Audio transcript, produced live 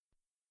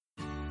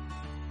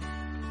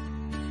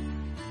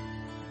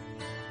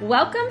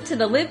Welcome to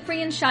the Live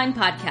Free and Shine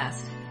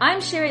podcast.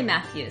 I'm Sherry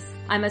Matthews.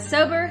 I'm a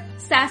sober,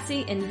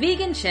 sassy, and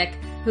vegan chick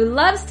who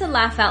loves to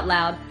laugh out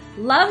loud,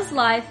 loves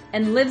life,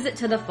 and lives it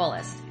to the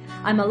fullest.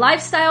 I'm a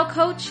lifestyle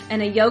coach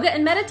and a yoga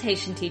and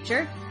meditation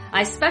teacher.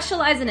 I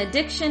specialize in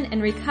addiction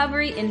and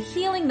recovery and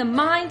healing the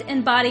mind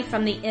and body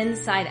from the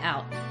inside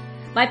out.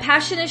 My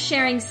passion is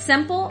sharing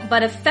simple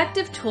but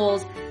effective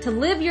tools to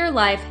live your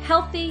life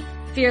healthy,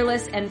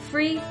 fearless, and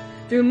free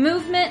through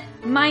movement,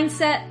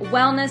 mindset,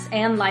 wellness,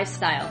 and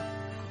lifestyle,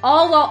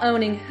 all while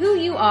owning who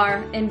you are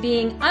and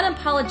being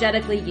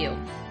unapologetically you.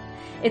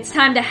 It's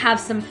time to have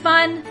some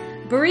fun,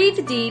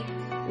 breathe deep,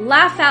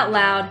 laugh out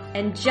loud,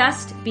 and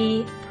just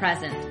be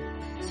present.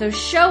 So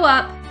show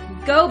up,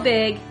 go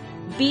big,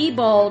 be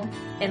bold,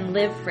 and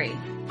live free.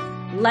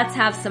 Let's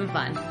have some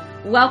fun.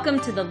 Welcome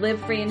to the Live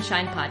Free and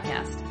Shine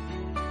podcast.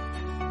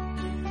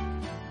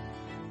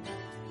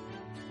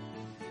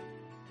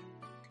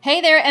 Hey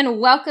there,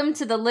 and welcome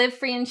to the Live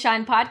Free and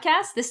Shine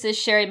podcast. This is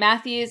Sherry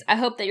Matthews. I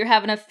hope that you're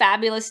having a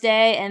fabulous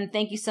day, and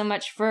thank you so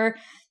much for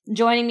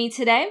joining me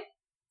today.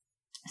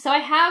 So I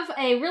have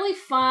a really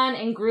fun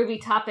and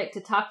groovy topic to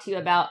talk to you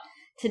about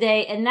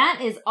today, and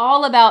that is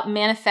all about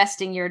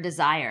manifesting your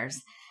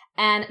desires.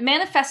 And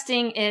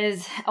manifesting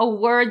is a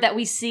word that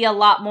we see a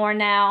lot more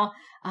now.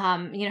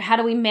 How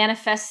do we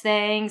manifest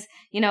things?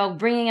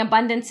 Bringing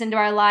abundance into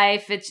our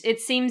life. It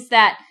seems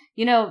that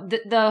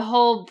the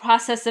whole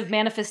process of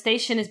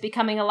manifestation is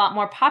becoming a lot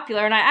more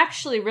popular. And I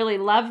actually really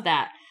love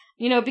that,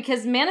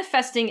 because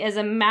manifesting is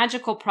a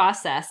magical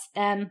process.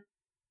 And,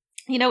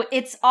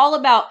 it's all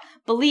about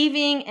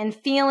believing and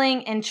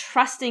feeling and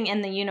trusting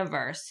in the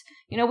universe.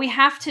 We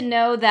have to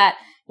know that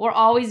we're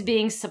always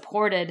being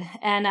supported.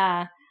 And,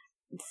 at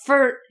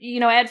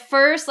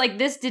first,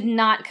 this did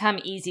not come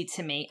easy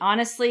to me.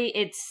 Honestly,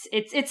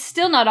 it's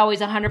still not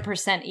always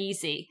 100%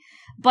 easy.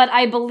 But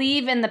I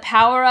believe in the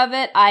power of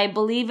it. I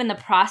believe in the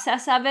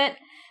process of it.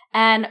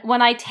 And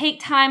when I take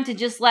time to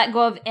just let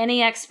go of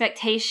any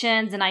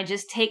expectations and I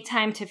just take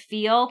time to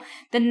feel,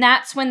 then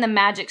that's when the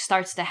magic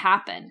starts to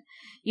happen.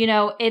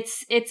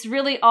 It's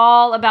really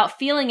all about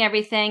feeling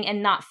everything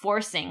and not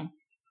forcing.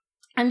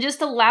 And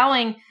just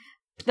allowing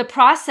the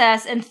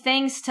process and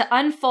things to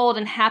unfold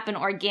and happen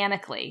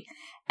organically.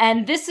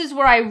 And this is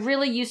where I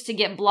really used to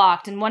get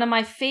blocked. And one of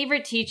my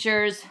favorite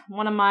teachers,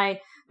 one of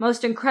my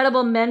most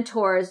incredible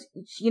mentors,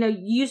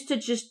 used to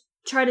just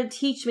try to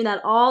teach me that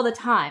all the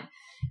time.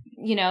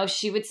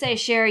 She would say,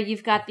 Sherry,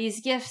 you've got these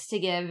gifts to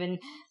give. And,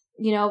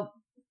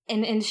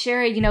 and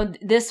Sherry,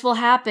 this will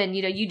happen.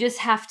 You just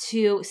have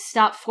to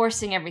stop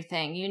forcing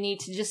everything. You need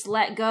to just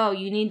let go.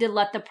 You need to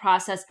let the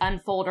process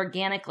unfold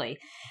organically.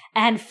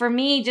 And for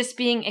me, just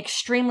being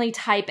extremely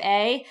type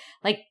A,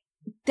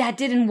 that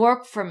didn't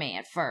work for me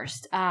at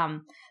first.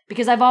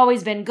 Because I've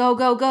always been go,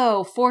 go,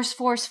 go, force,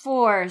 force,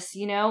 force.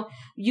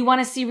 You want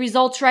to see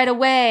results right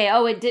away.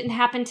 Oh, it didn't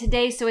happen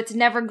today, so it's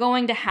never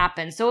going to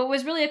happen. So it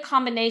was really a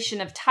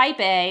combination of type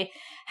A,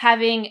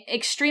 having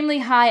extremely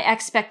high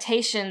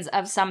expectations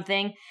of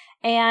something,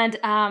 and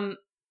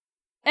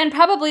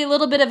probably a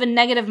little bit of a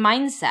negative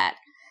mindset.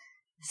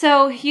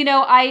 So,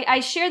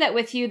 I share that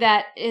with you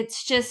that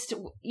it's just,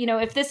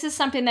 if this is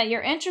something that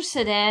you're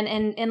interested in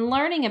and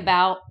learning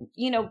about,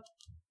 you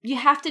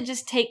have to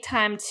just take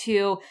time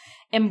to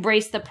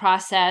embrace the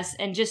process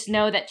and just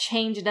know that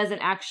change doesn't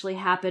actually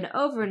happen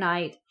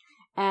overnight,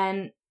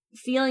 and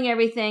feeling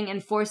everything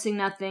and forcing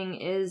nothing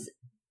is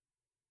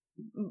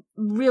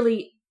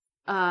really,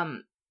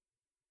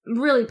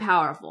 really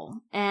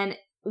powerful. And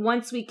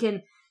once we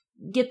can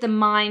get the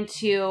mind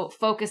to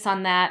focus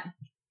on that,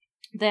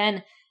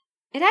 then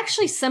it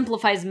actually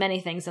simplifies many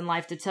things in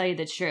life, to tell you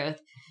the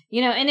truth.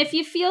 And if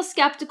you feel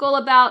skeptical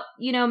about,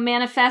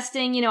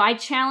 manifesting, I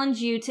challenge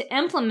you to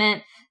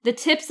implement the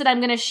tips that I'm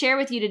going to share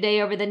with you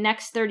today over the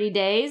next 30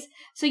 days.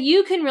 So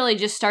you can really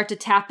just start to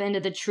tap into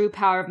the true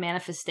power of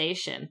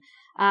manifestation.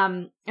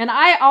 And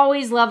I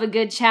always love a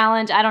good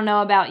challenge. I don't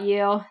know about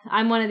you.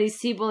 I'm one of these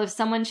people, if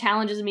someone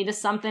challenges me to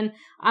something,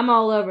 I'm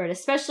all over it,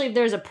 especially if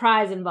there's a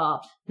prize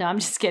involved. No, I'm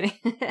just kidding.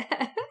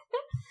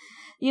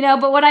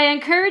 But what I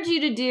encourage you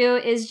to do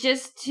is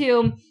just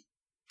to,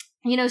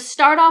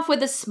 start off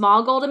with a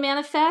small goal to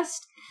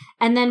manifest,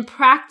 and then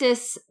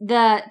practice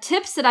the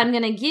tips that I'm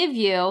going to give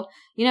you,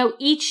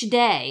 each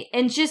day,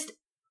 and just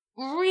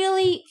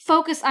really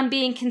focus on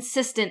being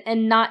consistent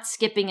and not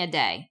skipping a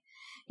day.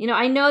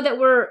 I know that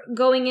we're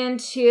going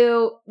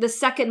into the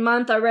second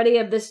month already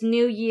of this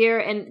new year.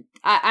 And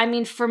I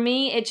mean, for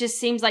me, it just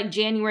seems like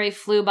January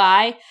flew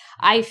by.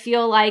 I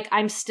feel like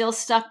I'm still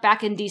stuck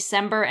back in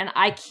December and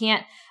I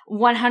can't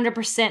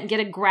 100%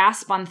 get a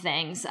grasp on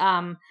things.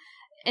 And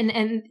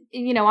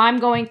I'm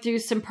going through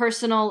some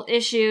personal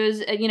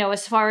issues,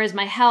 as far as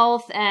my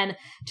health and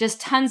just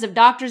tons of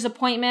doctor's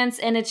appointments.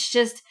 And it's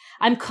just,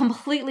 I'm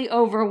completely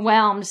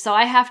overwhelmed. So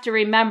I have to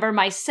remember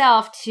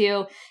myself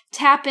to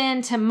tap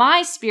into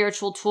my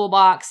spiritual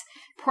toolbox,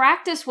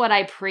 practice what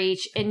I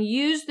preach, and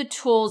use the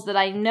tools that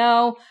I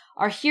know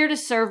are here to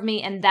serve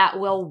me and that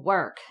will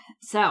work.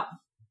 So,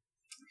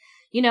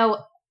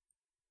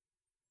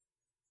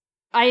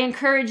 I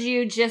encourage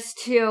you just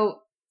to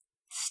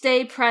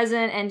stay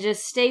present and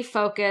just stay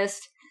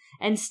focused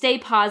and stay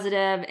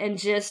positive and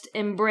just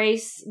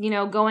embrace,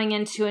 going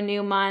into a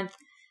new month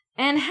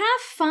and have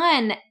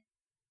fun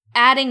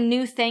adding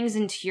new things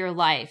into your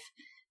life.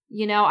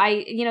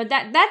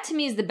 That to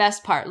me is the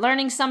best part.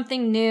 Learning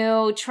something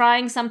new,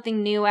 trying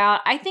something new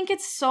out. I think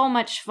it's so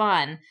much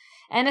fun.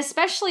 And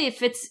especially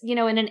if it's, in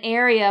an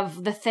area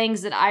of the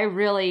things that I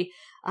really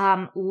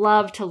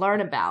love to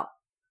learn about.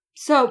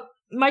 So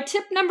my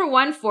tip number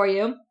 1 for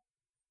you,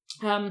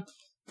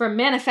 for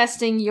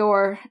manifesting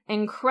your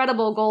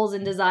incredible goals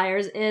and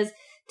desires, is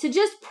to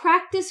just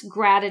practice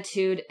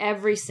gratitude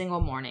every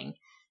single morning.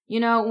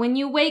 When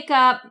you wake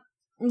up,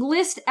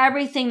 list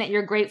everything that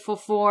you're grateful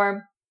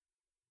for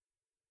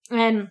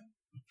and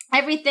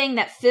everything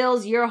that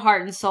fills your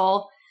heart and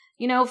soul.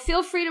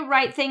 Feel free to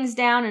write things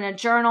down in a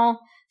journal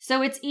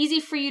so it's easy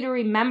for you to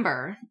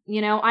remember.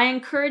 I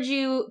encourage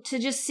you to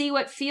just see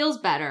what feels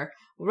better.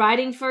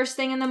 Writing first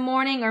thing in the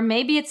morning, or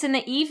maybe it's in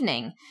the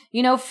evening.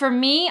 For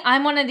me,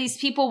 I'm one of these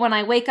people, when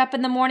I wake up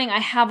in the morning, I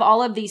have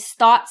all of these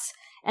thoughts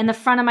in the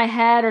front of my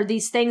head, or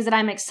these things that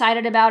I'm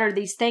excited about, or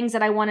these things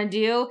that I want to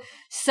do.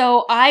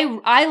 So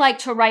I like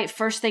to write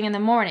first thing in the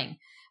morning.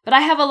 But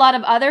I have a lot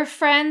of other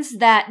friends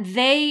that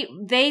they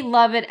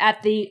love it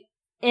at the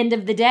end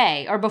of the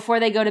day or before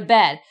they go to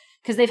bed,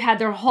 because they've had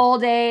their whole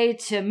day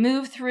to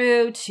move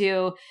through,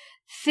 to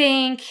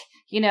think,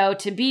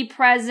 to be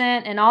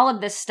present and all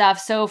of this stuff.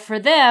 So for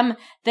them,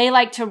 they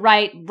like to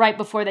write right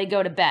before they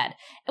go to bed,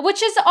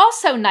 which is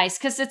also nice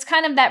because it's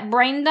kind of that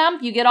brain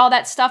dump. You get all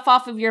that stuff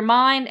off of your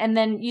mind and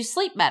then you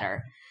sleep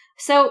better.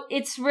 So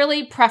it's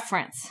really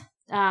preference.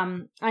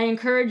 I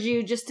encourage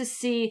you just to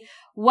see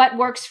what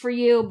works for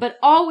you, but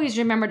always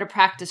remember to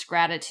practice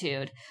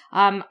gratitude.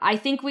 I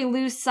think we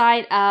lose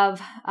sight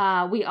of,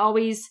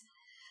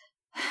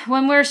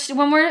 when we're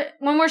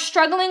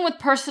struggling with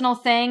personal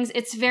things,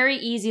 it's very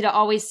easy to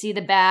always see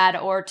the bad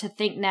or to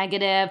think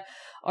negative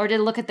or to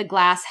look at the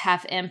glass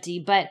half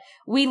empty. But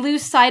we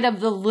lose sight of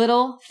the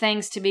little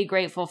things to be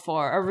grateful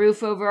for: a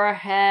roof over our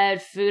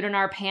head, food in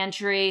our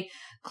pantry,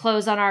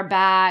 clothes on our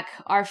back,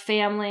 our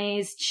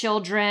families,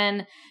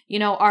 children,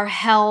 our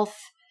health,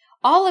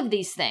 all of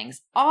these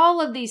things.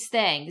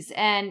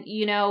 And,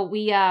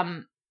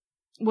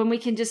 when we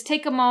can just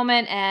take a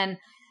moment and,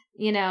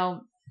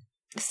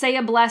 say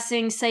a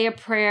blessing, say a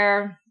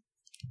prayer,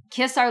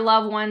 kiss our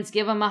loved ones,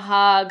 give them a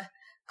hug,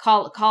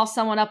 call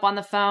someone up on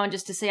the phone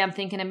just to say, I'm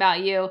thinking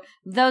about you.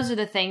 Those are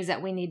the things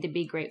that we need to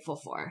be grateful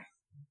for.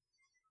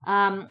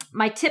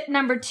 My tip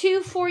number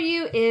 2 for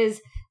you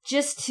is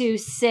just to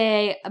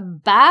say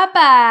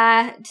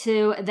bye-bye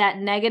to that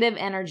negative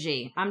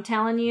energy. I'm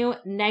telling you,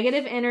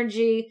 negative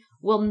energy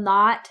will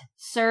not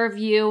serve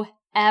you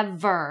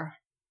ever.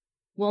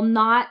 Will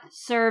not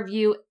serve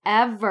you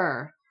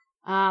ever.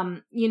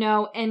 And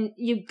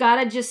you've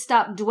got to just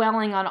stop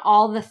dwelling on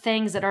all the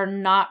things that are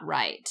not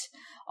right,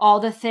 all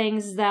the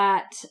things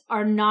that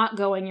are not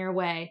going your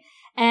way.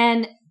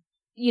 And,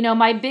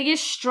 my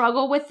biggest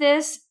struggle with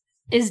this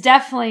is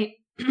definitely,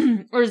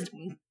 or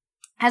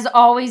has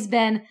always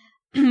been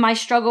my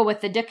struggle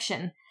with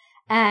addiction.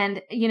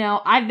 And,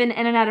 I've been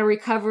in and out of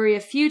recovery a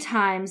few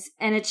times,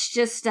 and it's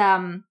just,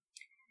 when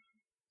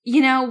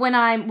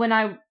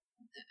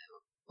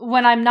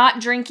I'm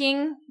not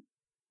drinking,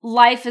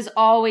 life is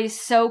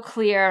always so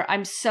clear.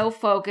 I'm so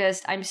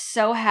focused. I'm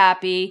so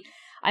happy.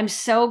 I'm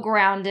so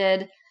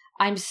grounded.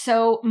 I'm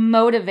so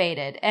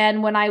motivated.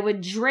 And when I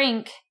would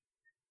drink,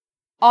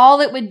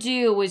 all it would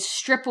do was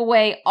strip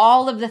away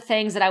all of the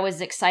things that I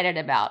was excited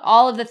about,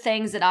 all of the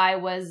things that I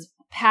was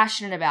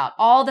passionate about,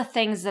 all the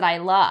things that I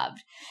loved.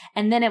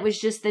 And then it was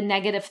just the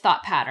negative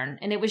thought pattern.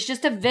 And it was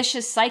just a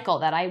vicious cycle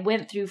that I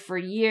went through for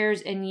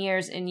years and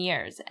years and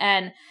years.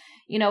 And,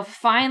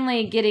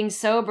 finally getting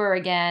sober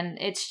again,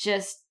 it's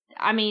just,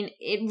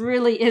 it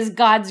really is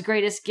God's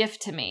greatest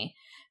gift to me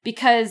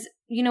because,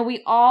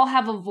 we all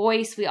have a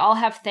voice. We all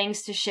have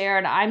things to share.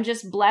 And I'm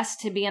just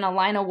blessed to be in a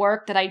line of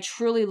work that I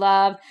truly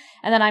love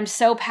and that I'm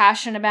so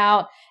passionate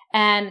about.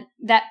 And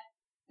that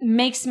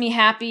makes me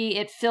happy.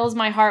 It fills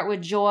my heart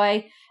with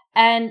joy.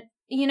 And,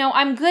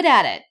 I'm good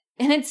at it.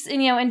 And it's,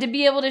 and to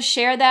be able to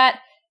share that,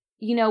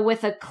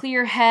 with a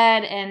clear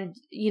head and,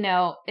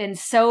 and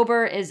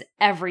sober is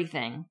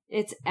everything.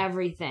 It's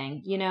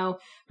everything,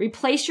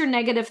 replace your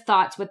negative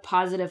thoughts with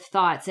positive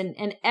thoughts.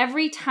 And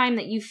every time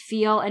that you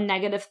feel a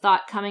negative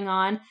thought coming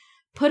on,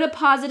 put a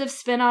positive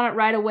spin on it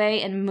right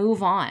away and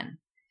move on.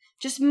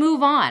 Just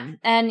move on.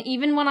 And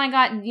even when I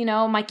got,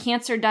 my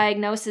cancer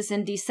diagnosis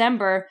in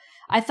December,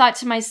 I thought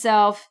to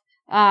myself,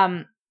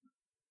 I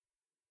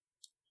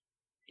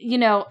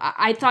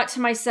thought to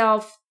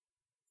myself,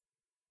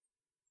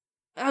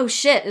 oh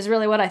shit, is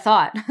really what I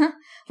thought.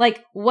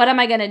 Like, what am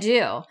I going to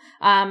do?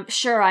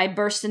 Sure, I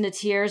burst into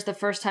tears the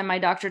first time my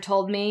doctor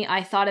told me.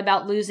 I thought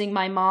about losing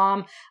my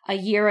mom a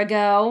year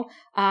ago,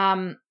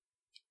 to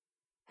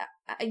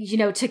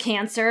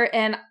cancer.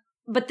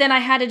 But then I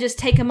had to just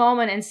take a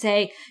moment and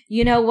say,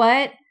 you know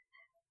what?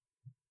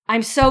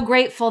 I'm so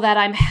grateful that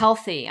I'm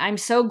healthy. I'm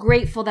so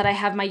grateful that I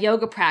have my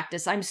yoga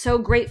practice. I'm so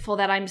grateful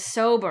that I'm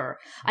sober.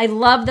 I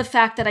love the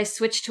fact that I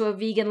switched to a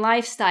vegan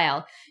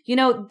lifestyle.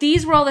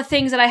 These were all the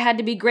things that I had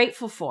to be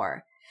grateful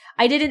for.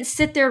 I didn't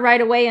sit there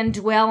right away and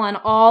dwell on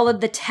all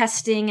of the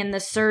testing and the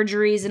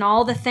surgeries and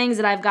all the things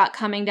that I've got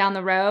coming down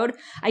the road.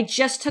 I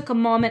just took a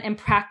moment and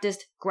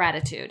practiced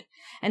gratitude.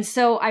 And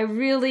so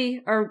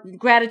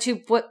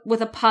gratitude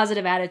with a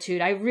positive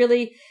attitude. I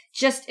really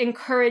just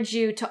encourage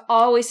you to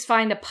always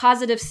find a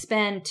positive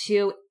spin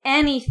to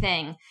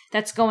anything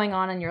that's going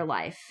on in your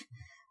life.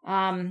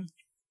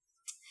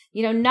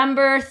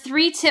 Number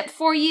 3 tip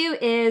for you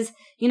is,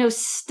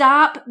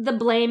 stop the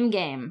blame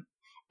game.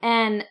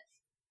 And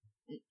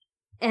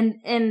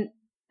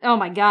oh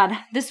my God,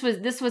 this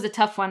was a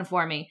tough one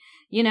for me.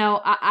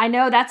 I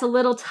know that's a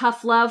little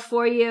tough love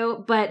for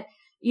you, but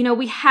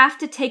we have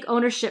to take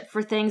ownership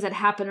for things that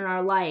happen in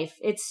our life.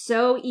 It's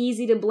so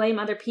easy to blame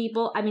other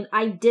people. I mean,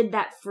 I did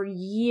that for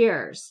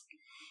years.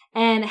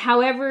 And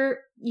however,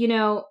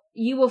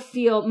 you will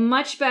feel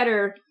much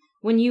better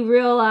when you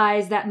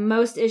realize that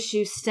most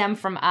issues stem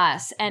from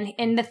us.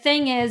 And the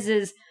thing is,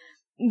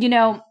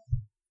 whether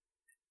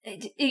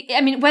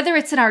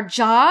it's in our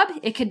job,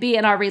 it could be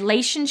in our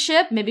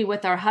relationship, maybe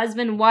with our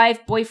husband,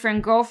 wife,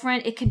 boyfriend,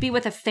 girlfriend. It could be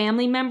with a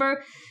family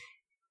member.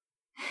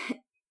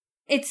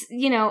 It's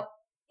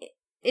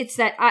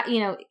that,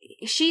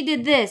 she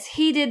did this,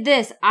 he did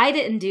this, I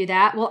didn't do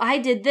that. Well, I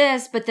did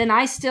this, but then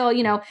I still,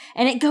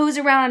 and it goes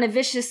around in a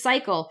vicious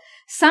cycle.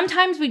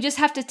 Sometimes we just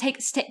have to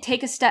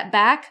take a step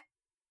back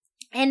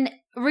and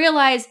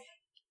realize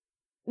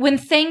when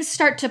things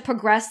start to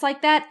progress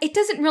like that, it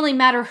doesn't really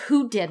matter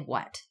who did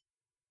what.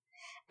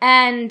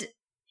 And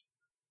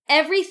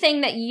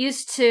everything that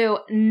used to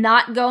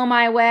not go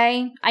my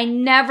way, I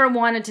never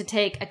wanted to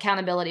take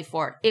accountability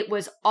for it. It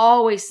was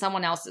always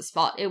someone else's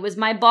fault. It was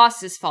my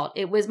boss's fault.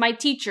 It was my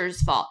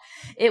teacher's fault.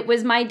 It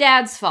was my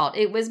dad's fault.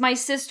 It was my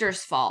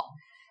sister's fault.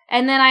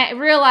 And then I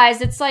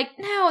realized it's like,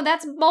 no,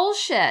 that's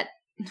bullshit.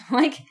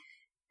 Like,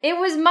 it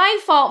was my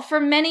fault for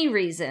many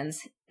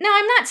reasons. Now,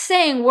 I'm not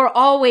saying we're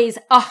always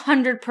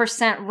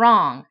 100%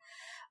 wrong,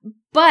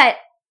 but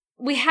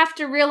we have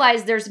to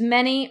realize there's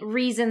many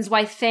reasons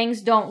why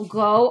things don't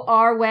go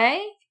our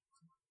way.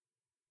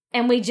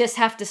 And we just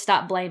have to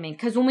stop blaming.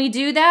 Because when we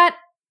do that,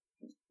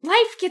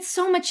 life gets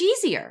so much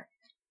easier.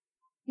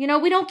 We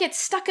don't get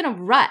stuck in a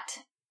rut.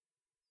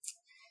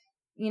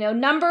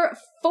 Number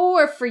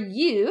 4 for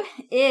you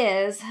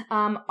is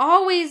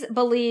always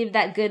believe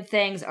that good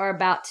things are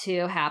about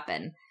to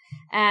happen.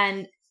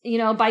 And,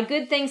 by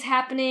good things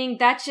happening,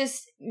 that's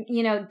just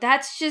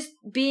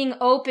being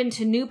open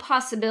to new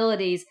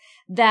possibilities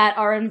that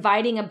are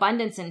inviting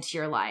abundance into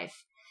your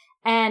life.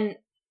 And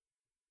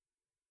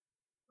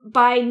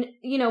by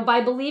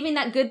believing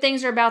that good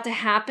things are about to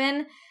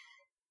happen,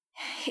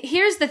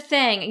 here's the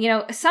thing,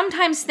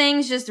 sometimes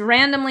things just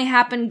randomly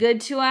happen good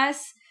to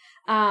us.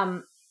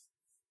 And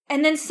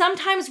then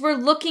sometimes we're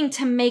looking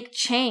to make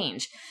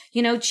change,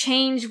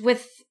 change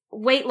with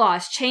weight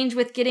loss, change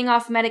with getting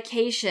off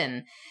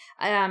medication,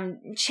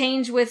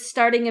 change with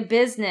starting a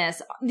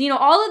business,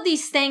 all of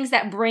these things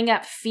that bring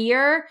up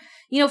fear.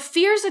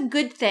 Fear is a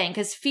good thing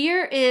because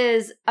fear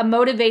is a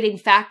motivating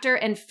factor,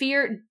 and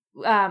fear,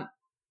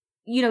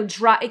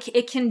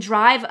 it can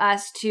drive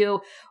us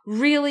to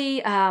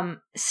really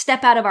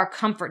step out of our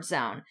comfort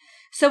zone.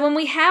 So when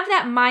we have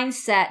that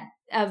mindset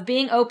of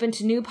being open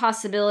to new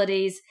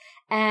possibilities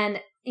and,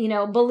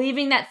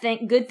 believing that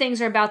good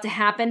things are about to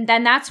happen,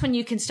 then that's when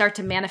you can start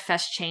to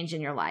manifest change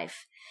in your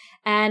life.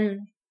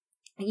 And,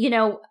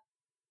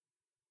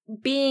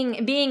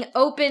 being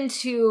open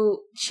to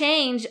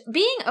change,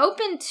 being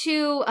open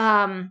to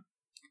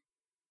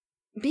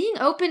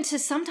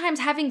sometimes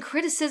having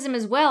criticism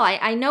as well.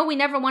 I know we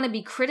never want to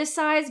be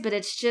criticized, but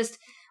it's just,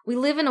 we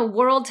live in a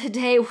world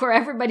today where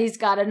everybody's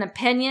got an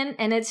opinion,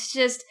 and it's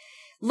just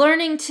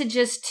learning to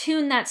just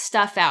tune that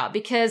stuff out.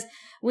 Because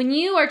when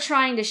you are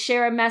trying to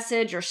share a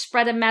message or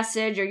spread a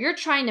message, or you're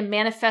trying to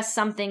manifest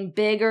something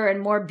bigger and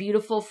more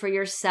beautiful for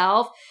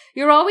yourself,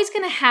 you're always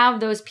going to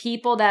have those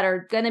people that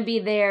are going to be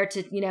there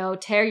to,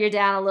 tear you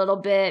down a little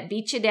bit,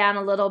 beat you down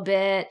a little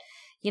bit,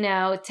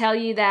 tell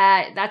you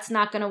that that's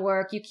not going to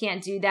work. You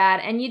can't do that.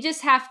 And you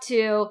just have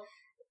to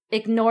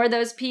ignore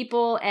those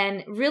people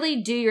and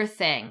really do your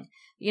thing.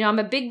 I'm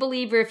a big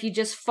believer, if you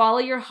just follow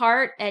your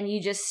heart and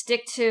you just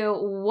stick to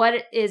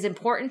what is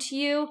important to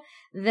you,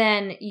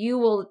 then you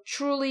will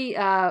truly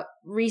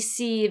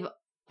receive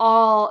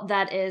all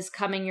that is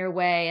coming your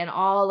way and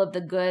all of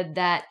the good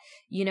that,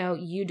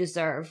 you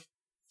deserve.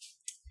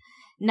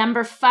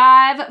 Number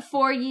 5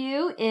 for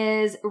you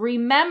is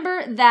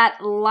remember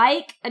that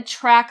like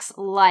attracts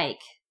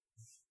like.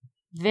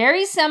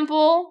 Very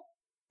simple,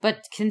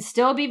 but can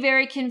still be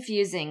very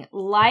confusing.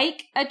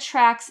 Like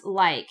attracts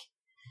like.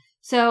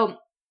 So,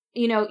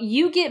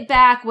 you get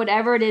back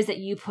whatever it is that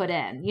you put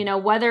in,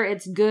 whether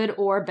it's good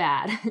or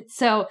bad.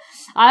 So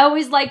I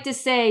always like to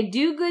say,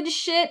 do good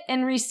shit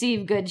and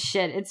receive good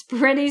shit. It's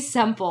pretty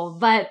simple,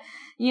 but,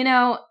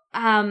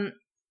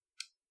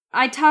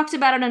 I talked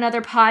about in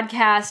another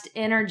podcast,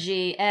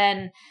 energy,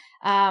 and,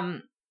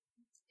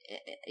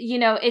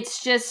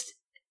 it's just,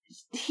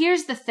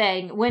 here's the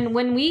thing.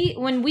 When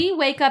we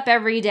wake up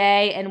every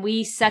day and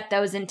we set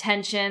those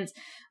intentions,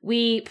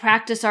 we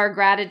practice our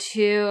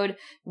gratitude,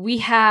 we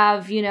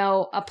have,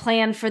 a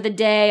plan for the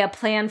day, a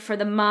plan for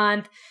the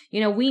month,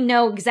 we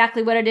know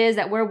exactly what it is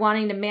that we're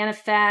wanting to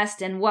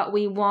manifest and what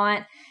we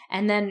want.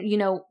 And then,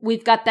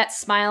 we've got that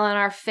smile on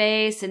our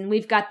face and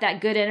we've got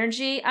that good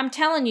energy. I'm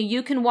telling you,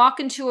 you can walk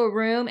into a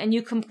room and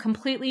you can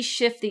completely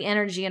shift the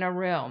energy in a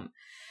room.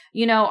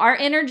 Our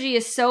energy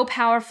is so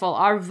powerful.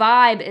 Our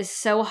vibe is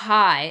so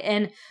high.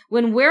 And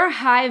when we're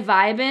high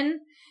vibing,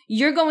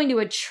 you're going to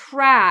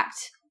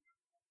attract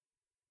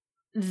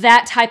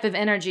that type of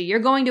energy. You're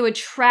going to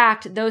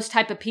attract those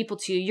type of people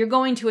to you. You're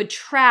going to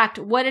attract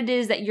what it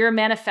is that you're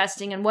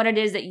manifesting and what it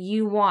is that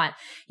you want.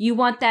 You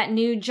want that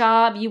new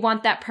job. You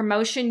want that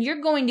promotion. You're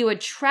going to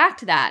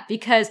attract that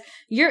because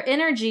your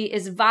energy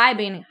is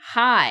vibing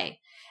high.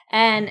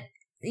 And,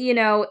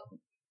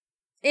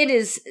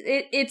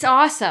 it's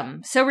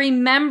awesome. So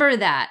remember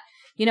that,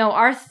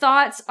 our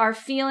thoughts, our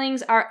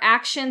feelings, our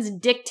actions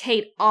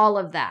dictate all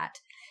of that.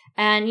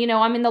 And,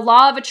 the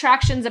law of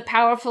attraction is a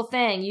powerful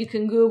thing. You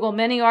can Google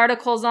many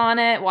articles on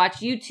it, watch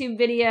YouTube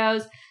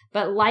videos,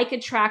 but like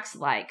attracts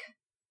like.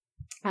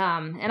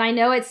 And I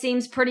know it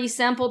seems pretty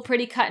simple,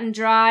 pretty cut and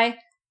dry,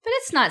 but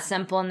it's not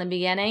simple in the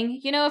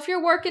beginning. If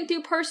you're working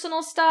through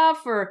personal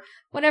stuff or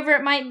whatever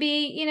it might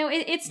be,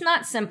 it's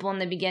not simple in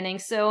the beginning.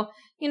 So,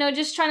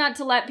 just try not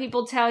to let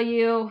people tell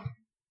you,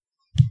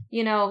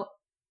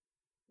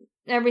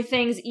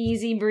 everything's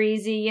easy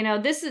breezy.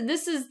 This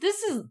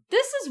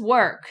is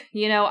work.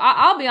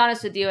 I'll be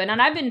honest with you.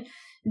 And I've been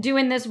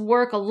doing this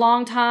work a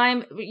long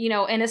time,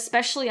 and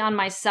especially on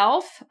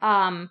myself.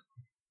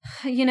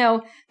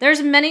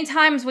 There's many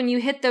times when you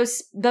hit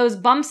those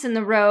bumps in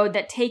the road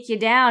that take you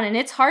down and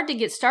it's hard to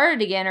get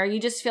started again, or you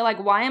just feel like,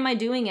 why am I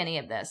doing any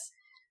of this?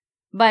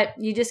 But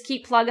you just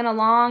keep plugging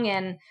along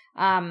and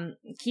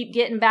keep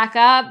getting back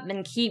up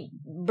and keep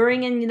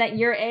bringing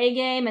your A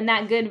game and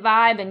that good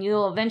vibe, and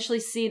you'll eventually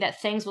see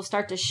that things will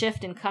start to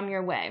shift and come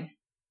your way.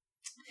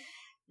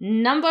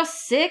 Number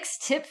 6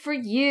 tip for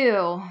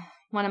you,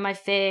 one of my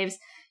faves,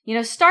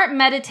 start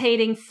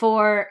meditating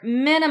for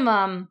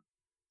minimum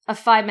of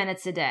 5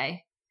 minutes a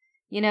day.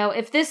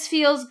 If this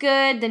feels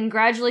good, then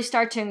gradually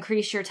start to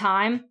increase your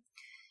time.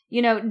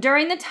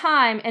 During the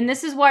time, and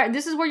this is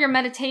where your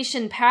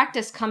meditation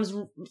practice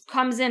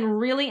comes in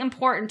really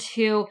important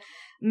to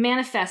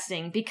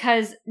manifesting,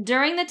 because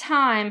during the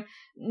time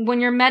when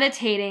you're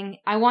meditating,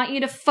 I want you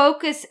to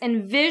focus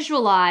and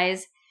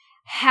visualize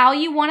how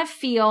you want to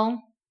feel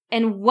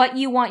and what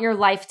you want your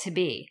life to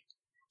be.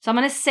 So I'm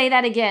going to say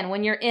that again.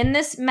 When you're in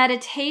this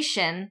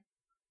meditation,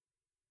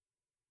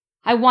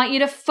 I want you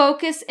to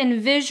focus and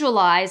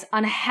visualize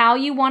on how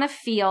you want to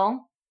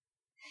feel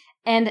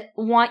and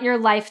want your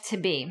life to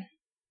be.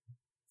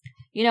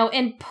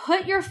 And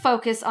put your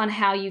focus on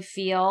how you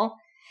feel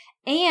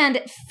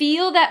and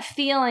feel that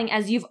feeling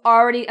as you've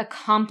already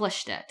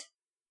accomplished it.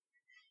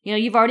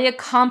 You've already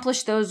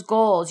accomplished those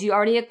goals. You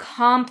already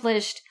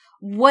accomplished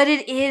what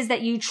it is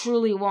that you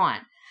truly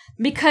want.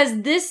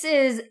 Because this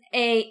is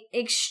a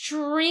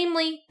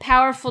extremely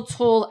powerful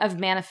tool of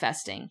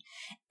manifesting,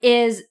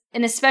 and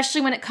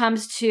especially when it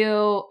comes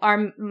to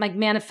our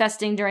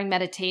manifesting during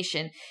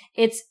meditation,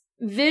 it's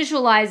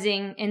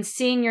visualizing and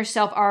seeing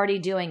yourself already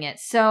doing it.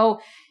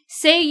 So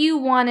say you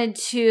wanted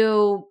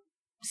to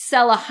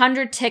sell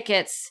 100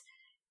 tickets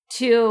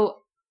to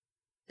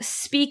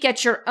speak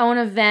at your own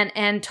event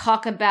and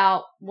talk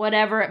about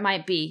whatever it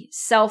might be,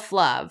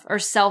 self-love or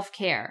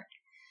self-care.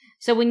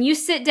 So when you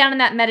sit down in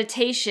that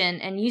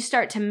meditation and you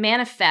start to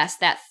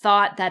manifest that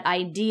thought, that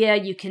idea,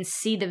 you can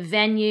see the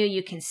venue,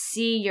 you can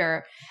see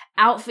your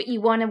outfit you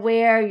want to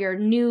wear, your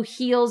new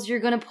heels you're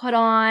going to put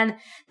on,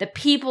 the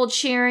people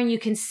cheering, you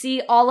can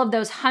see all of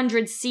those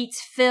 100 seats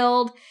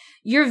filled.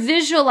 You're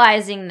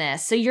visualizing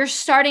this. So you're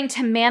starting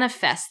to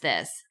manifest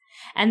this.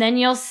 And then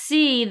you'll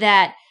see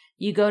that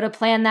you go to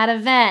plan that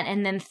event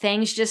and then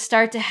things just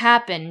start to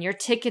happen. Your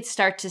tickets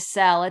start to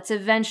sell. It's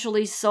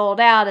eventually sold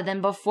out. And then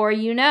before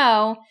you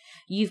know,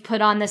 you've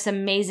put on this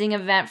amazing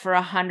event for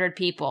 100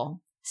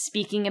 people,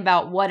 speaking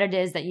about what it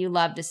is that you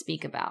love to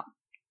speak about.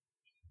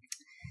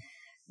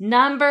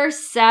 Number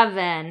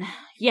 7,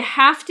 you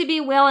have to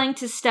be willing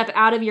to step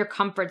out of your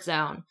comfort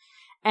zone.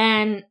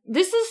 And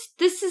this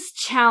is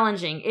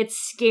challenging. It's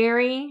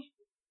scary.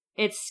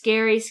 It's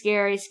scary,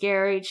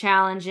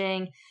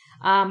 challenging.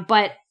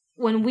 But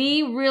when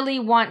we really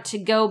want to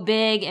go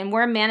big and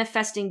we're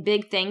manifesting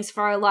big things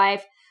for our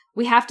life,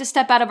 we have to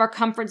step out of our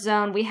comfort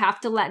zone. We have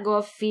to let go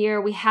of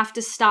fear. We have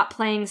to stop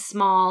playing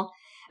small.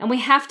 And we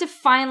have to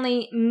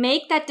finally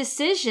make that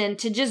decision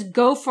to just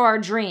go for our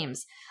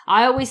dreams.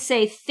 I always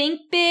say,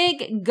 think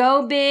big,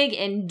 go big,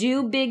 and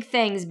do big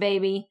things,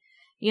 baby.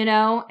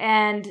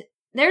 And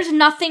there's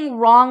nothing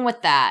wrong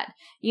with that,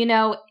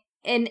 and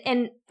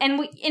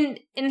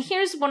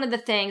here's one of the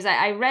things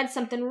I read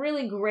something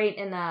really great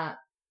in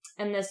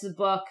this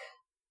book.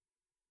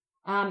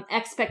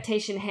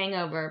 Expectation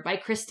Hangover by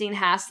Christine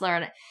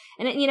Hassler.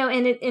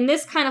 And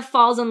this kind of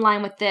falls in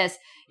line with this.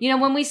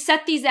 When we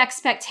set these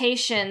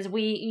expectations,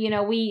 we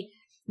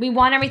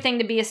want everything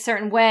to be a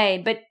certain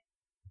way. But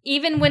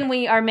even when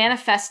we are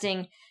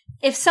manifesting,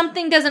 if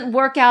something doesn't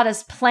work out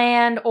as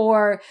planned,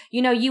 or,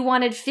 you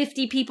wanted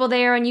 50 people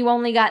there and you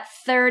only got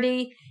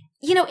 30,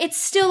 it's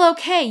still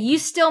okay. You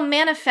still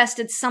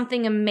manifested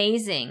something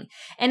amazing.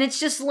 And it's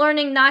just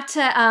learning not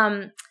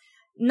to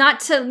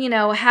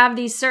have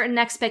these certain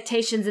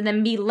expectations and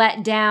then be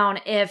let down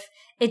if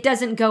it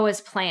doesn't go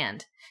as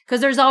planned.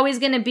 Because there's always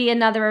going to be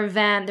another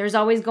event. There's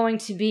always going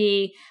to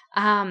be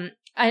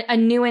a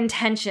new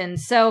intention.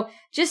 So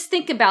just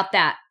think about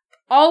that.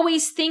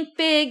 Always think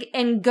big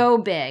and go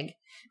big.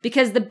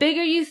 Because the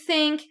bigger you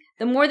think,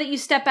 the more that you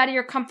step out of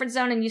your comfort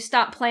zone and you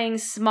stop playing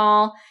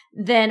small,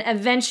 then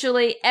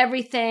eventually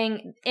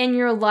everything in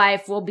your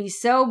life will be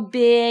so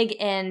big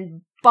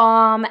and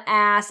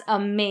bomb-ass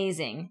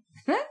amazing.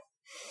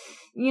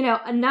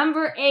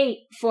 Number 8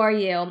 for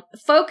you,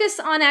 focus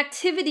on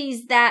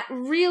activities that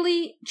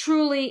really,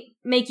 truly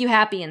make you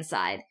happy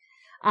inside.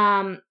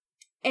 And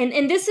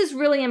this is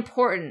really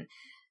important.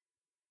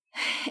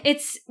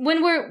 It's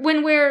when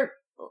we're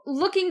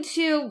looking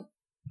to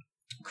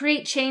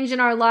create change in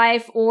our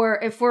life, or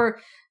if we're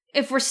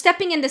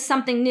stepping into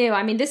something new.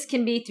 I mean, this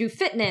can be through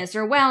fitness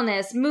or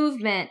wellness,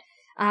 movement,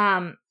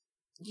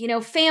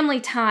 family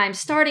time,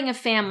 starting a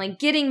family,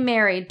 getting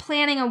married,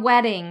 planning a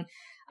wedding,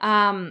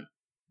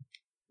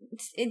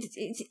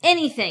 it's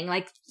anything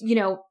like,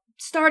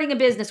 starting a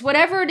business,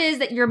 whatever it is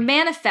that you're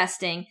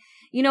manifesting,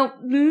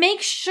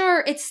 make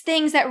sure it's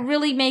things that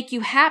really make you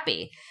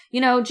happy.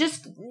 To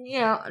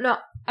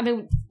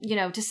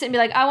sit and be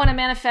like, I want to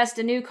manifest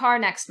a new car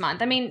next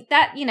month. I mean,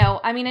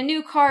 a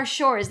new car,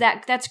 sure,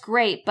 that's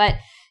great. But,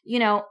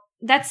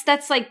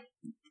 that's like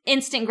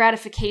instant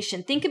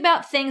gratification. Think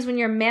about things when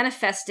you're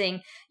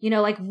manifesting,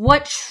 like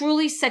what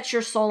truly sets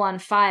your soul on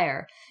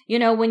fire.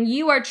 When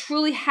you are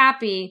truly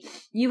happy,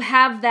 you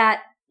have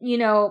that,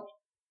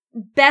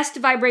 best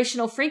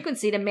vibrational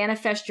frequency to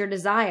manifest your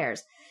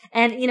desires.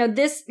 And,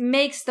 this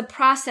makes the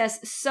process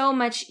so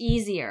much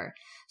easier.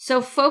 So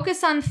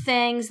focus on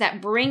things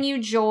that bring you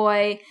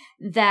joy,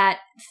 that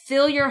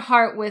fill your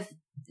heart with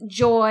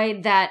joy,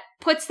 that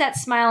puts that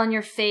smile on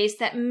your face,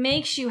 that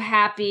makes you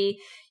happy,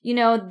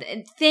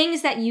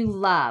 things that you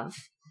love.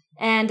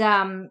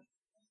 And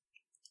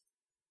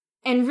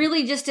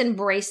really just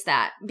embrace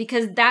that,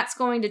 because that's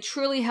going to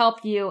truly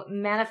help you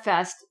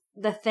manifest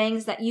the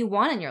things that you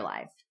want in your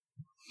life.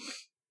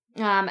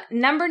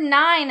 Number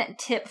 9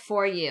 tip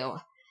for you.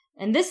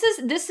 And this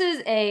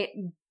is a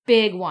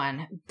big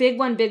one.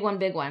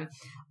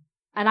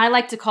 And I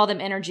like to call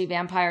them energy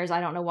vampires.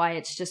 I don't know why,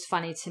 it's just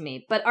funny to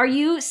me. But are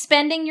you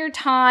spending your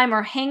time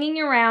or hanging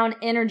around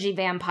energy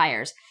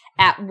vampires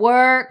at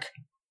work?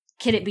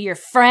 Could it be your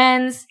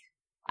friends?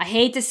 I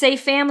hate to say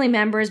family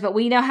members, but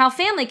we know how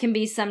family can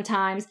be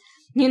sometimes.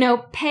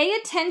 Pay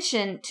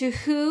attention to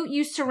who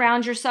you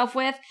surround yourself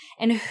with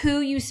and who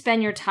you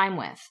spend your time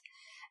with.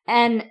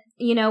 And,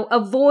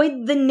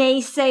 avoid the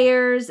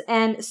naysayers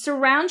and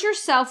surround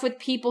yourself with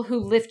people who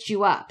lift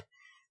you up.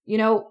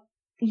 No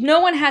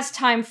one has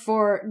time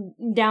for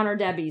downer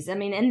Debbies. I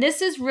mean, and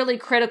this is really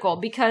critical,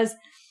 because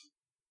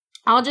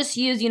I'll just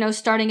use,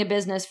 starting a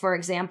business, for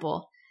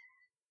example.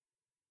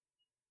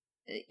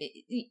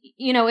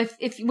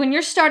 If when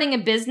you're starting a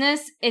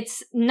business,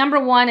 it's number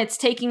 1, it's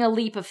taking a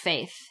leap of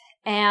faith.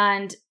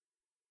 And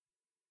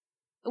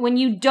when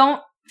you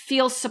don't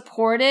feel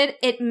supported,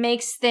 it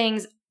makes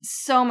things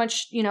so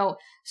much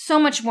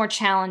more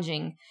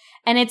challenging.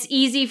 And it's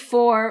easy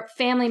for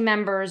family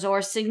members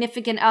or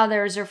significant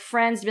others or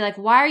friends to be like,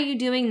 why are you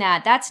doing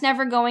that? That's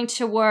never going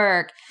to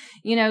work.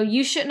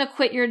 You shouldn't have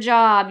quit your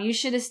job. You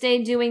should have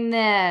stayed doing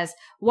this.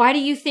 Why do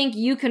you think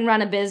you can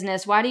run a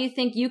business? Why do you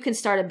think you can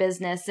start a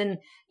business? And,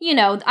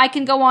 I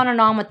can go on and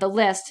on with the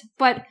list.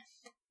 But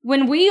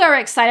when we are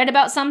excited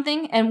about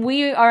something and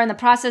we are in the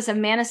process of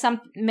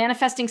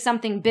manifesting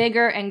something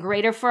bigger and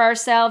greater for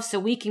ourselves so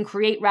we can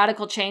create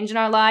radical change in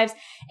our lives,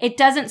 it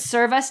doesn't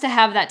serve us to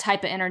have that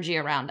type of energy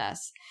around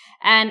us.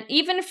 And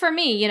even for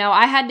me,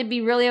 I had to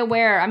be really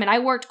aware. I mean, I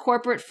worked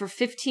corporate for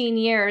 15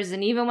 years.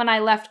 And even when I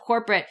left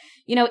corporate,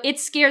 it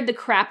scared the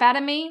crap out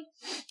of me.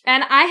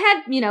 And I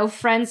had,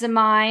 friends of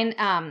mine,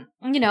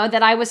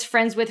 that I was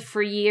friends with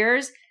for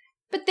years.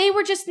 But they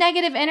were just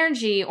negative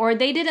energy, or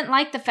they didn't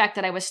like the fact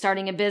that I was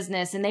starting a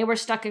business and they were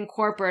stuck in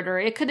corporate, or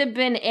it could have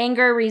been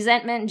anger,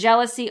 resentment,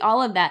 jealousy,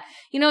 all of that.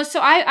 So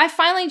I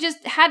finally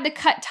just had to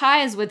cut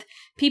ties with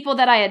people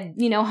that I had,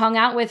 hung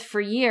out with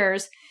for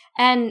years.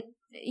 And,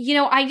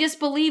 I just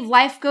believe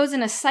life goes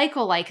in a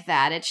cycle like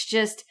that. It's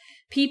just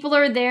people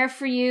are there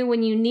for you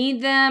when you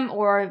need them,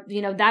 or,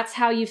 that's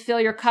how you fill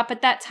your cup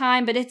at that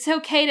time. But it's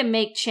okay to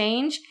make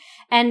change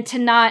and to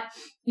not,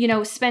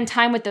 spend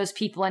time with those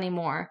people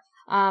anymore.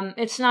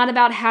 It's not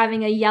about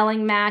having a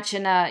yelling match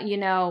and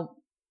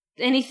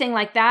anything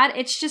like that.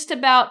 It's just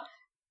about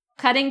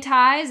cutting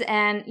ties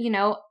and,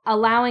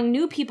 allowing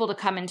new people to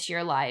come into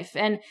your life.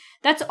 And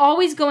that's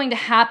always going to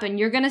happen.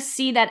 You're going to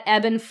see that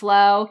ebb and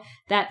flow,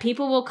 that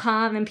people will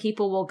come and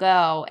people will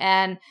go.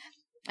 And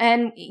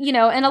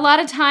a lot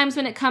of times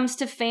when it comes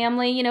to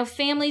family,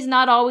 family's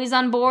not always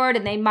on board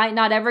and they might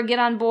not ever get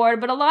on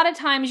board. But a lot of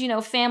times,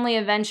 family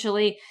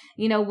eventually,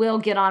 will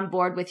get on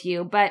board with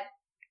you. But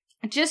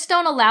just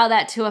don't allow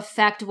that to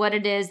affect what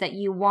it is that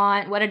you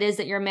want, what it is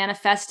that you're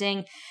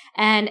manifesting,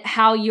 and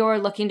how you're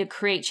looking to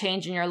create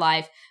change in your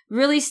life.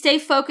 Really stay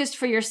focused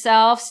for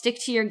yourself, stick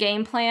to your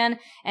game plan,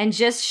 and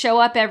just show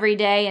up every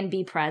day and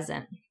be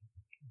present.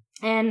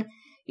 And,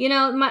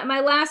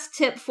 my last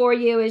tip for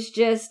you is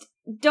just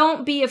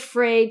don't be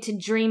afraid to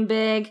dream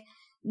big.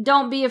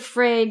 Don't be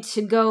afraid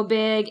to go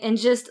big, and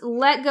just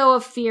let go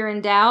of fear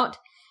and doubt.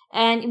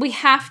 And we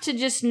have to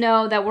just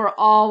know that we're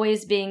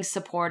always being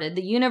supported.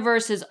 The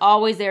universe is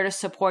always there to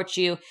support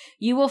you.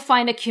 You will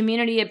find a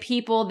community of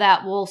people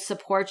that will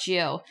support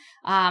you.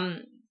 I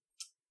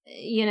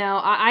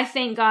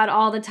thank God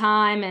all the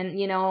time. And,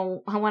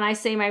 when I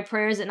say my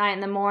prayers at night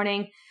and in the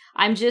morning,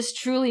 I'm just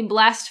truly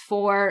blessed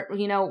for,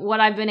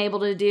 what I've been able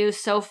to do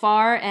so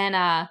far.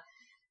 And,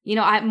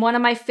 one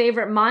of my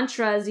favorite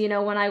mantras,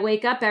 when I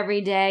wake up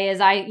every day is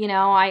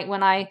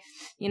when I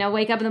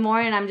wake up in the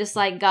morning, I'm just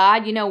like,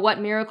 God, what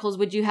miracles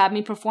would you have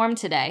me perform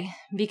today?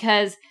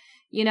 Because,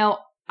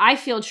 I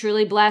feel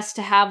truly blessed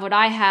to have what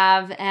I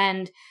have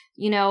and,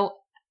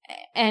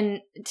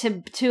 and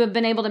to have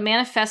been able to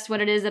manifest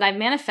what it is that I've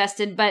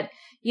manifested. But,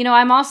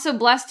 I'm also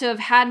blessed to have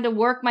had to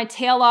work my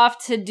tail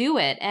off to do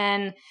it.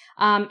 And,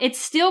 it's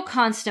still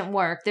constant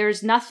work.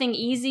 There's nothing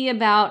easy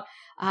about,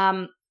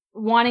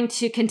 wanting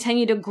to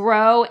continue to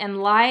grow in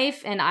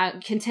life and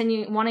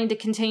wanting to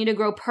continue to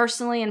grow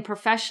personally and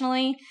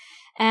professionally.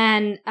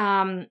 And,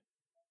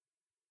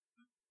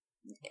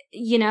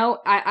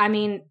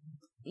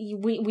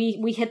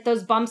 we hit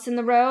those bumps in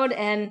the road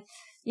and,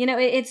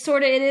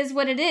 it is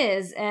what it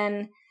is.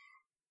 And,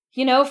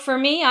 for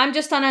me, I'm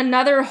just on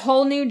another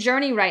whole new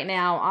journey right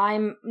now.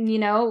 I'm,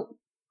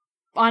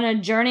 on a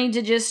journey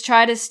to just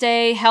try to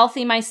stay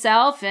healthy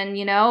myself. And,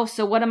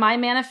 so what am I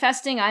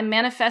manifesting? I'm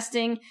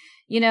manifesting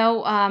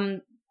I'm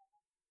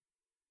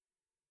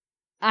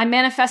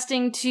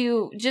manifesting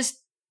to just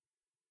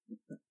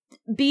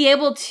be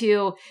able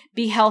to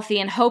be healthy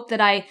and hope that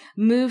I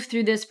move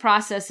through this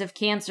process of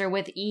cancer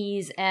with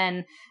ease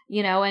and,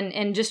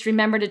 and just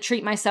remember to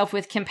treat myself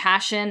with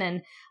compassion.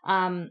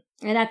 And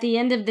at the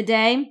end of the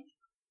day,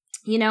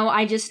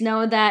 I just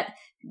know that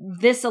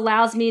this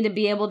allows me to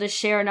be able to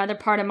share another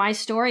part of my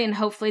story and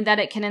hopefully that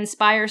it can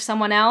inspire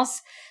someone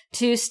else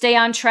to stay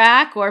on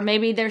track, or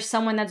maybe there's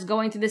someone that's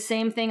going through the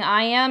same thing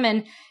I am.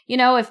 And,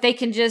 if they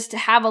can just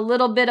have a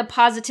little bit of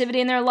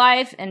positivity in their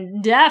life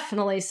and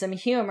definitely some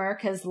humor,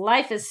 because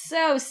life is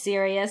so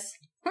serious.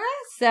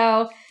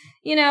 So,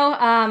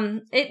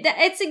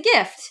 it's a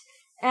gift.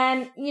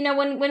 And,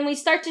 when we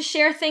start to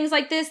share things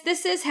like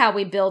this is how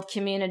we build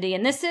community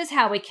and this is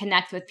how we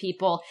connect with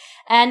people.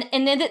 And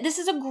this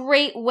is a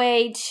great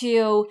way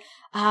to,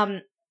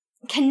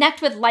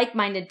 connect with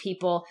like-minded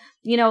people.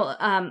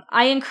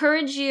 I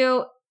encourage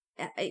you,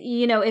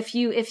 if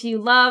you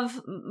love,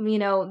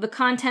 the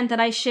content that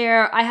I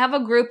share, I have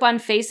a group on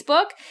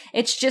Facebook.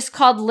 It's just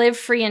called Live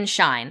Free and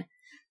Shine.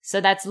 So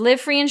that's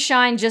Live Free and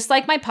Shine, just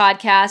like my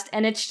podcast.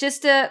 And it's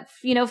just a,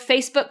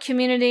 Facebook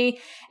community.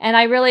 And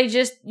I really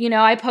just,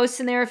 I post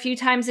in there a few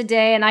times a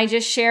day and I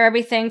just share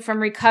everything from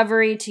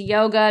recovery to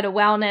yoga to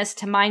wellness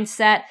to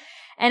mindset.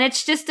 And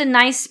it's just a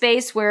nice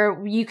space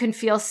where you can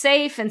feel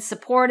safe and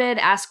supported,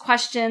 ask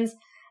questions.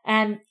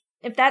 And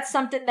if that's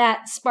something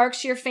that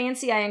sparks your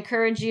fancy, I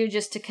encourage you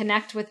just to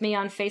connect with me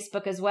on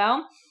Facebook as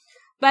well.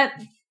 But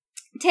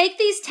take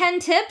these 10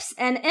 tips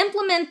and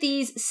implement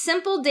these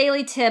simple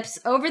daily tips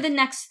over the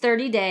next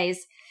 30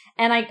 days.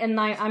 And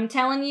I'm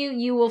telling you,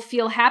 you will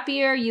feel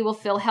happier, you will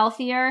feel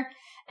healthier,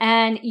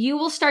 and you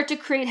will start to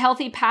create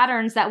healthy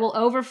patterns that will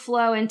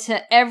overflow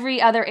into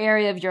every other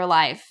area of your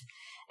life.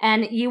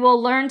 And you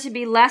will learn to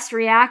be less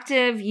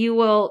reactive. You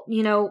will,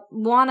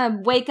 want to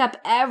wake up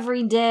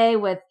every day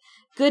with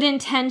good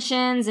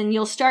intentions, and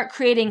you'll start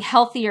creating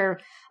healthier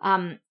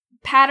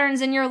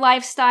patterns in your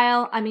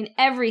lifestyle. I mean,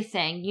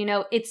 everything.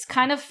 It's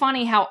kind of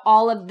funny how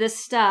all of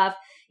this stuff,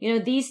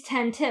 these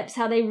 10 tips,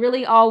 how they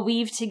really all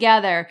weave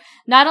together,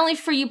 not only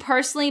for you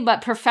personally,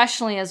 but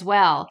professionally as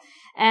well.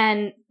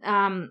 And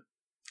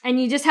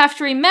you just have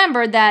to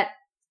remember that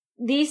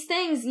these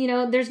things,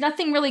 there's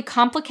nothing really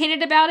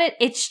complicated about it.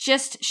 It's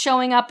just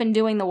showing up and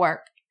doing the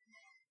work.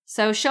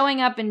 So showing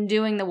up and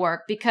doing the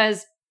work,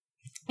 because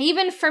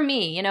even for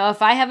me,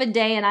 if I have a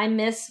day and I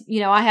miss,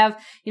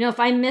 if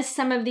I miss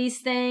some of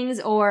these things,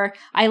 or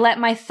I let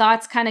my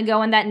thoughts kind of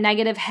go in that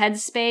negative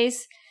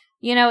headspace,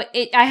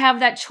 I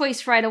have that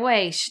choice right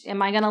away.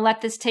 Am I going to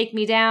let this take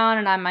me down?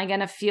 And am I going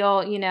to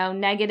feel,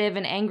 negative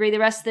and angry the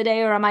rest of the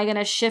day? Or am I going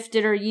to shift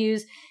it or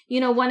use,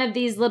 one of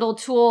these little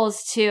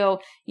tools to,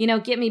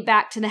 get me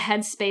back to the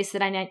headspace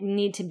that I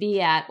need to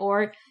be at?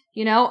 Or,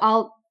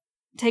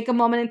 take a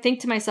moment and think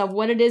to myself,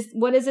 what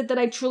is it that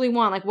I truly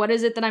want? Like, what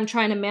is it that I'm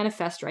trying to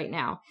manifest right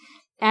now?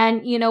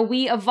 And,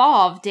 we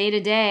evolve day to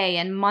day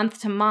and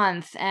month to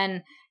month,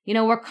 and,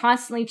 we're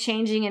constantly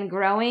changing and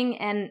growing.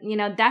 And,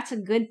 that's a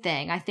good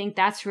thing. I think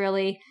that's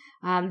really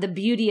the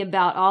beauty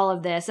about all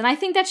of this. And I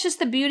think that's just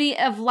the beauty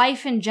of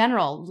life in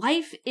general.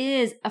 Life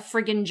is a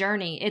friggin'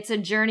 journey. It's a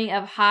journey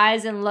of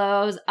highs and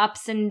lows,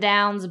 ups and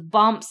downs,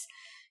 bumps,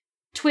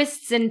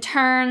 twists and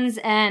turns.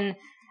 And,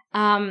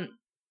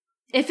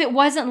 if it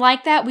wasn't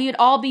like that, we would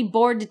all be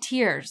bored to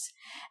tears.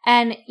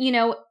 And,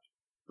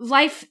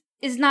 life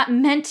is not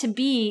meant to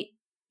be,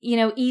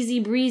 easy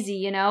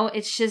breezy,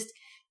 it's just,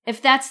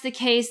 if that's the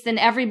case, then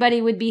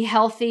everybody would be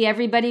healthy.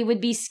 Everybody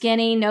would be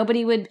skinny.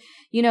 Nobody would,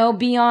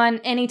 be on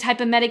any type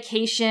of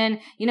medication.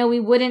 We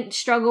wouldn't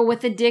struggle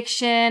with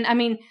addiction. I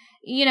mean,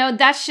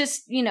 that's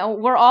just,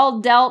 we're all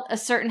dealt a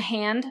certain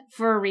hand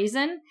for a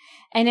reason.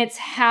 And it's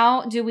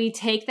how do we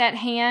take that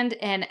hand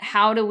and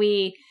how do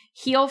we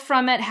heal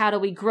from it? How do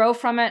we grow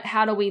from it?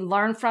 How do we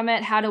learn from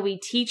it? How do we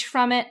teach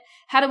from it?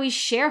 How do we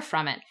share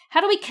from it?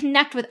 How do we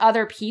connect with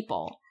other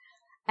people?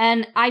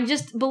 And I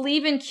just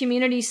believe in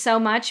community so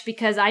much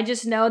because I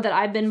just know that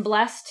I've been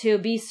blessed to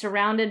be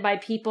surrounded by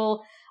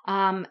people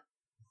in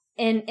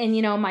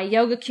my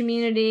yoga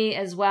community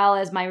as well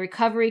as my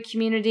recovery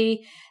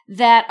community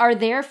that are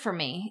there for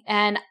me.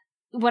 And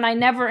when I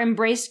never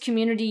embraced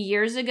community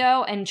years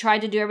ago and tried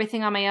to do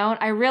everything on my own,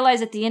 I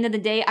realized at the end of the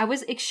day, I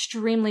was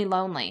extremely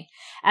lonely.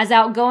 As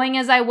outgoing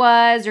as I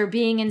was, or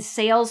being in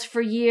sales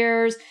for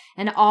years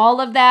and all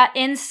of that,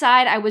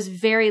 inside, I was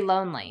very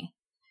lonely.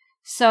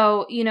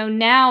 So,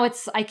 now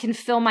I can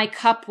fill my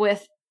cup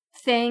with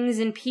things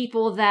and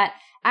people that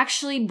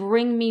actually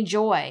bring me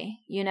joy,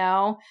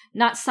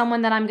 not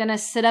someone that I'm going to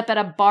sit up at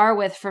a bar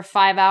with for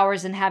 5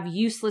 hours and have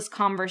useless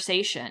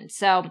conversation.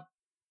 So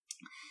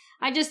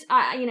I just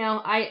want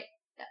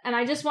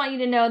you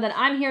to know that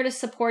I'm here to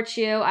support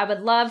you. I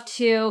would love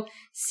to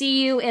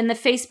see you in the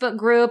Facebook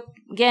group.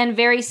 Again,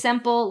 very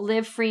simple,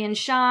 Live Free and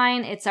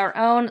Shine. It's our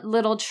own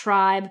little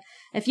tribe.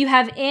 If you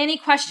have any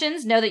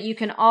questions, know that you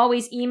can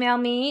always email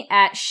me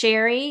at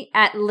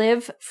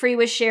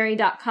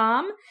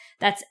Sherry@livefreewithsherry.com.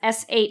 That's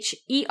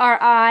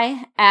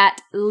SHERI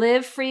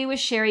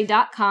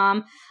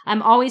 @livefreewithsherry.com.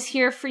 I'm always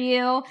here for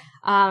you.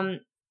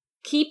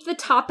 Keep the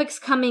topics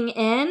coming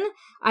in.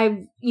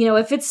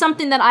 If it's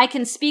something that I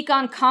can speak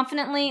on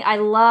confidently, I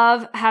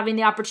love having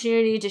the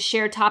opportunity to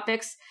share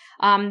topics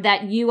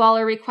that you all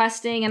are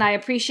requesting, and I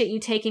appreciate you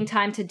taking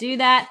time to do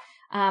that.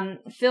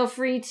 Feel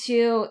free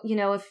to,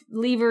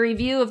 leave a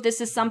review if this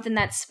is something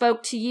that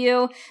spoke to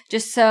you,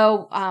 just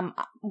so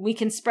we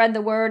can spread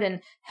the word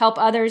and help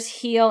others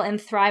heal and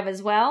thrive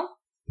as well.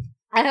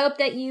 I hope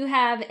that you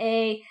have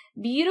a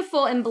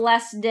beautiful and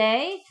blessed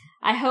day.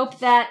 I hope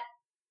that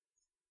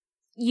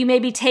you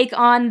maybe take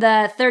on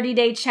the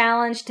 30-day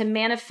challenge to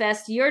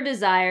manifest your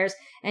desires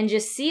and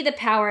just see the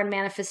power in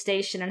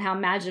manifestation and how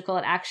magical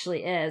it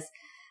actually is.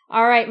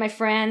 All right, my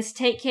friends,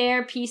 take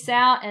care, peace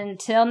out, and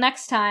until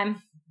next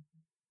time.